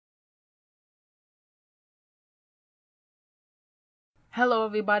Hello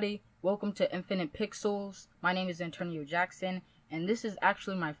everybody, welcome to Infinite Pixels. My name is Antonio Jackson, and this is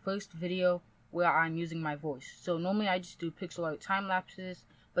actually my first video where I'm using my voice. So normally I just do pixel art time lapses,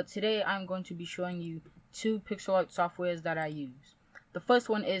 but today I'm going to be showing you two pixel art softwares that I use. The first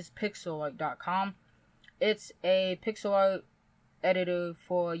one is pixelart.com. It's a pixel art editor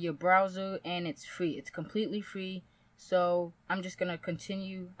for your browser, and it's free. It's completely free. So I'm just gonna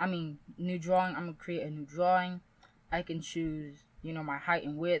new drawing. I'm gonna create a new drawing. I can choose, my height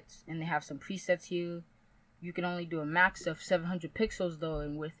and width, and they have some presets here. You can only do a max of 700 pixels though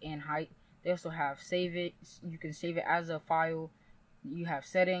in width and height. They also have save it. You can save it as a file. You have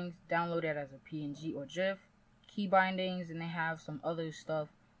settings, download it as a PNG or GIF, key bindings, and they have some other stuff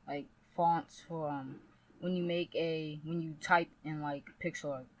like fonts for when you type in like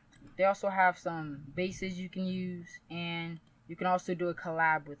pixel art. They also have some bases you can use, and you can also do a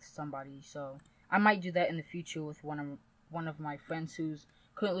collab with somebody. So I might do that in the future with one of my friends who's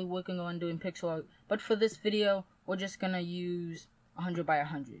currently working on doing pixel art. But for this video, we're just gonna use 100 by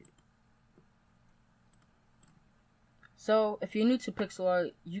 100. So if you're new to pixel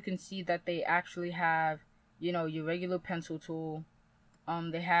art, you can see that they actually have, your regular pencil tool.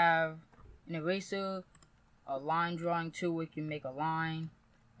 They have an eraser, a line drawing tool where you can make a line.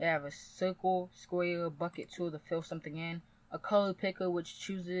 They have a circle, square, bucket tool to fill something in. A color picker which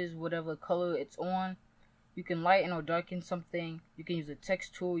chooses whatever color it's on. You can lighten or darken something. You can use a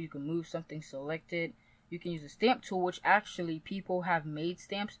text tool. You can move something selected. You can use a stamp tool, which actually people have made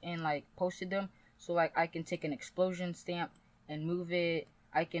stamps and like posted them. So like I can take an explosion stamp and move it.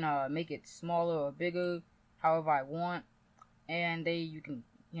 I can make it smaller or bigger, however I want. And you can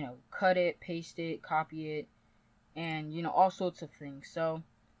cut it, paste it, copy it, and all sorts of things. So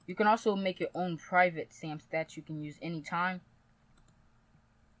you can also make your own private stamps that you can use anytime.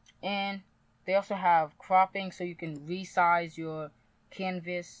 And they also have cropping, so you can resize your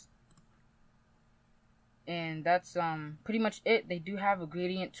canvas. And that's pretty much it. They do have a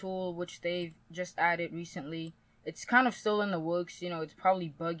gradient tool which they've just added recently. It's kind of still in the works, it's probably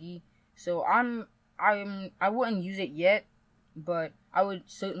buggy. So I wouldn't use it yet, but I would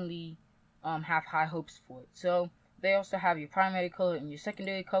certainly have high hopes for it. So they also have your primary color and your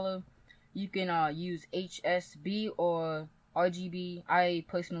secondary color. You can use HSB or RGB. I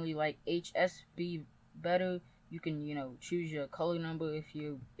personally like HSB better. You can choose your color number if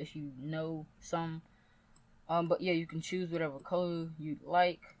you know some. But yeah, you can choose whatever color you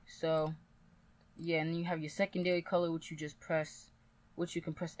like. So yeah, and then you have your secondary color, which you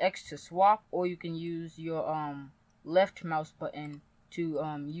can press X to swap, or you can use your left mouse button to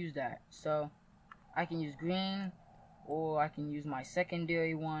use that. So I can use green, or I can use my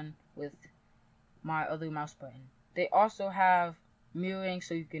secondary one with my other mouse button. They also have mirroring,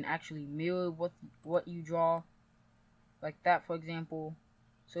 so you can actually mirror what you draw, like that, for example.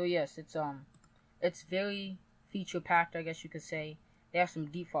 So yes, it's very feature packed, I guess you could say. They have some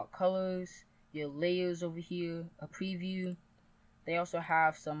default colors, your layers over here, a preview. They also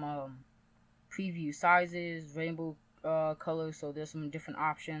have some preview sizes, rainbow colors, so there's some different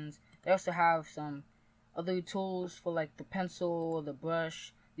options. They also have some other tools for like the pencil or the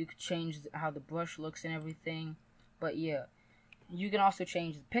brush. You could change how the brush looks and everything. But yeah, you can also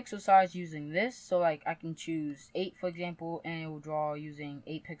change the pixel size using this. So like I can choose 8, for example, and it will draw using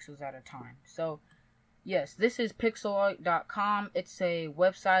 8 pixels at a time. So yes, this is pixelart.com. It's a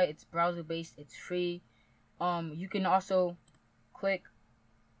website. It's browser based. It's free. You can also click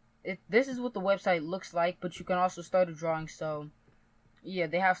it. This is what the website looks like, but you can also start a drawing. So yeah,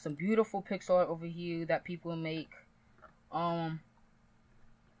 they have some beautiful pixel art over here that people make.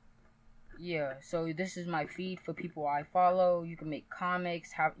 Yeah, so this is my feed for people I follow. You can make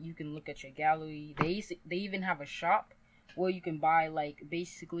comics. You can look at your gallery. They even have a shop where you can buy like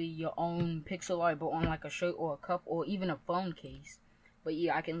basically your own pixel art, but on like a shirt or a cup or even a phone case. But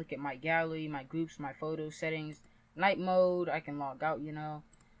yeah, I can look at my gallery, my groups, my photo settings, night mode. I can log out,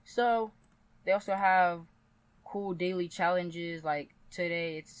 So they also have cool daily challenges, like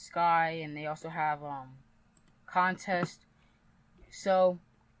today it's sky, and they also have contest. So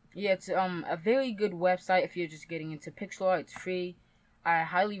yeah, it's a very good website if you're just getting into pixel art. It's free. I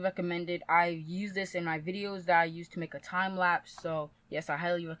highly recommend it. I use this in my videos that I use to make a time lapse. So yes, I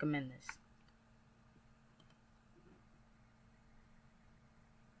highly recommend this.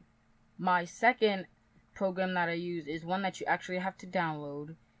 My second program that I use is one that you actually have to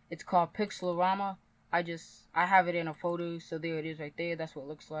download. It's called Pixelorama. I have it in a photo, so there it is right there. That's what it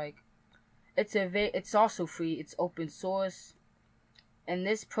looks like. It's also free. It's open source. And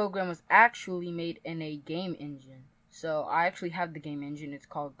this program was actually made in a game engine. So I actually have the game engine. It's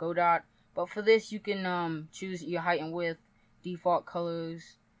called Godot. But for this, you can choose your height and width. default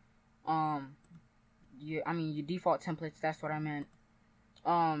colors, your default templates, that's what I meant.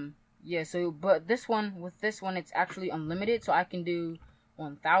 Yeah, so, but with this one, it's actually unlimited, so I can do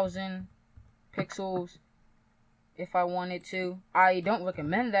 1000 pixels if I wanted to. I don't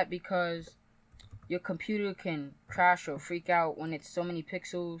recommend that because your computer can crash or freak out when it's so many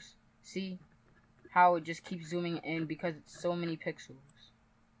pixels. See how it just keeps zooming in because it's so many pixels.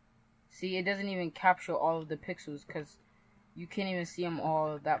 See, it doesn't even capture all of the pixels because you can't even see them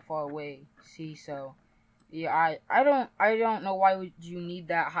all that far away. See, so yeah, I don't know why would you need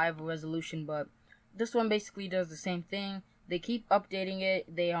that high of a resolution, but this one basically does the same thing. They keep updating it.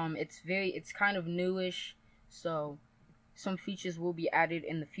 It's kind of newish, so some features will be added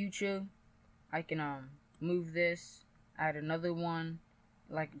in the future. I can move this, add another one,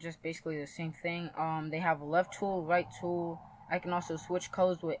 like just basically the same thing. They have a left tool, right tool. I can also switch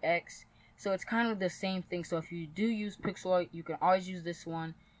colors with X. So it's kind of the same thing. So if you do use Pixelart, you can always use this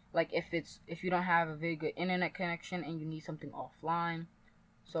one. Like if you don't have a very good internet connection and you need something offline.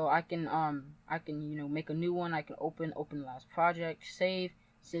 So I can make a new one. I can open the last project, save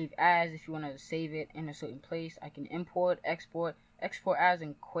as if you want to save it in a certain place. I can import, export as,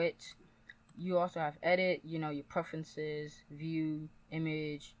 and quit. You also have edit, your preferences, view,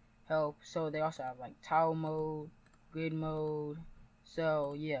 image, help. So they also have like tile mode, grid mode.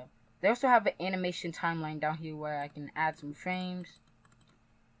 So yeah, they also have an animation timeline down here where I can add some frames.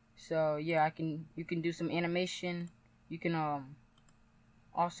 So yeah, you can do some animation. You can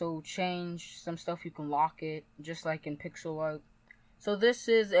also change some stuff. You can lock it just like in Pixelart. So this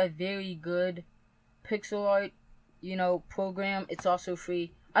is a very good Pixelart program. It's also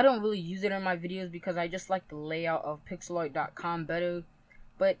free. I don't really use it in my videos because I just like the layout of pixelart.com better,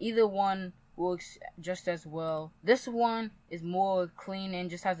 but either one works just as well. This one is more clean and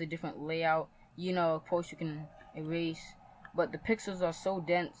just has a different layout. Of course you can erase, but the pixels are so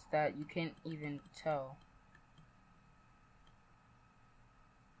dense that you can't even tell.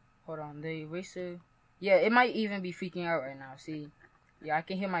 Hold on, the eraser. Yeah, it might even be freaking out right now. See? Yeah, I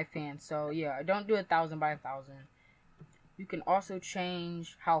can hear my fan. So yeah, don't do 1000 by 1000. You can also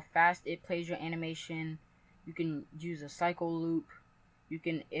change how fast it plays your animation. You can use a cycle loop. You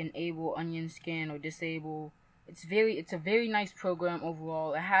can enable onion scan or disable. It's a very nice program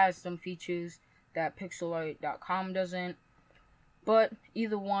overall. It has some features that pixelart.com doesn't, but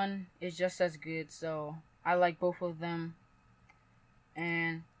either one is just as good. So I like both of them.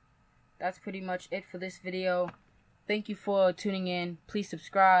 And that's pretty much it for this video. Thank you for tuning in. Please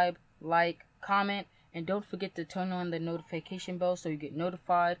subscribe, like, comment, and don't forget to turn on the notification bell so you get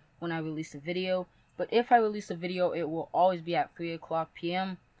notified when I release a video. But if I release a video, it will always be at 3 o'clock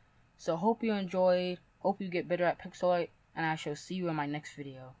p.m. So hope you enjoyed, hope you get better at Pixelart, and I shall see you in my next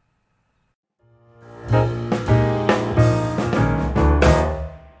video.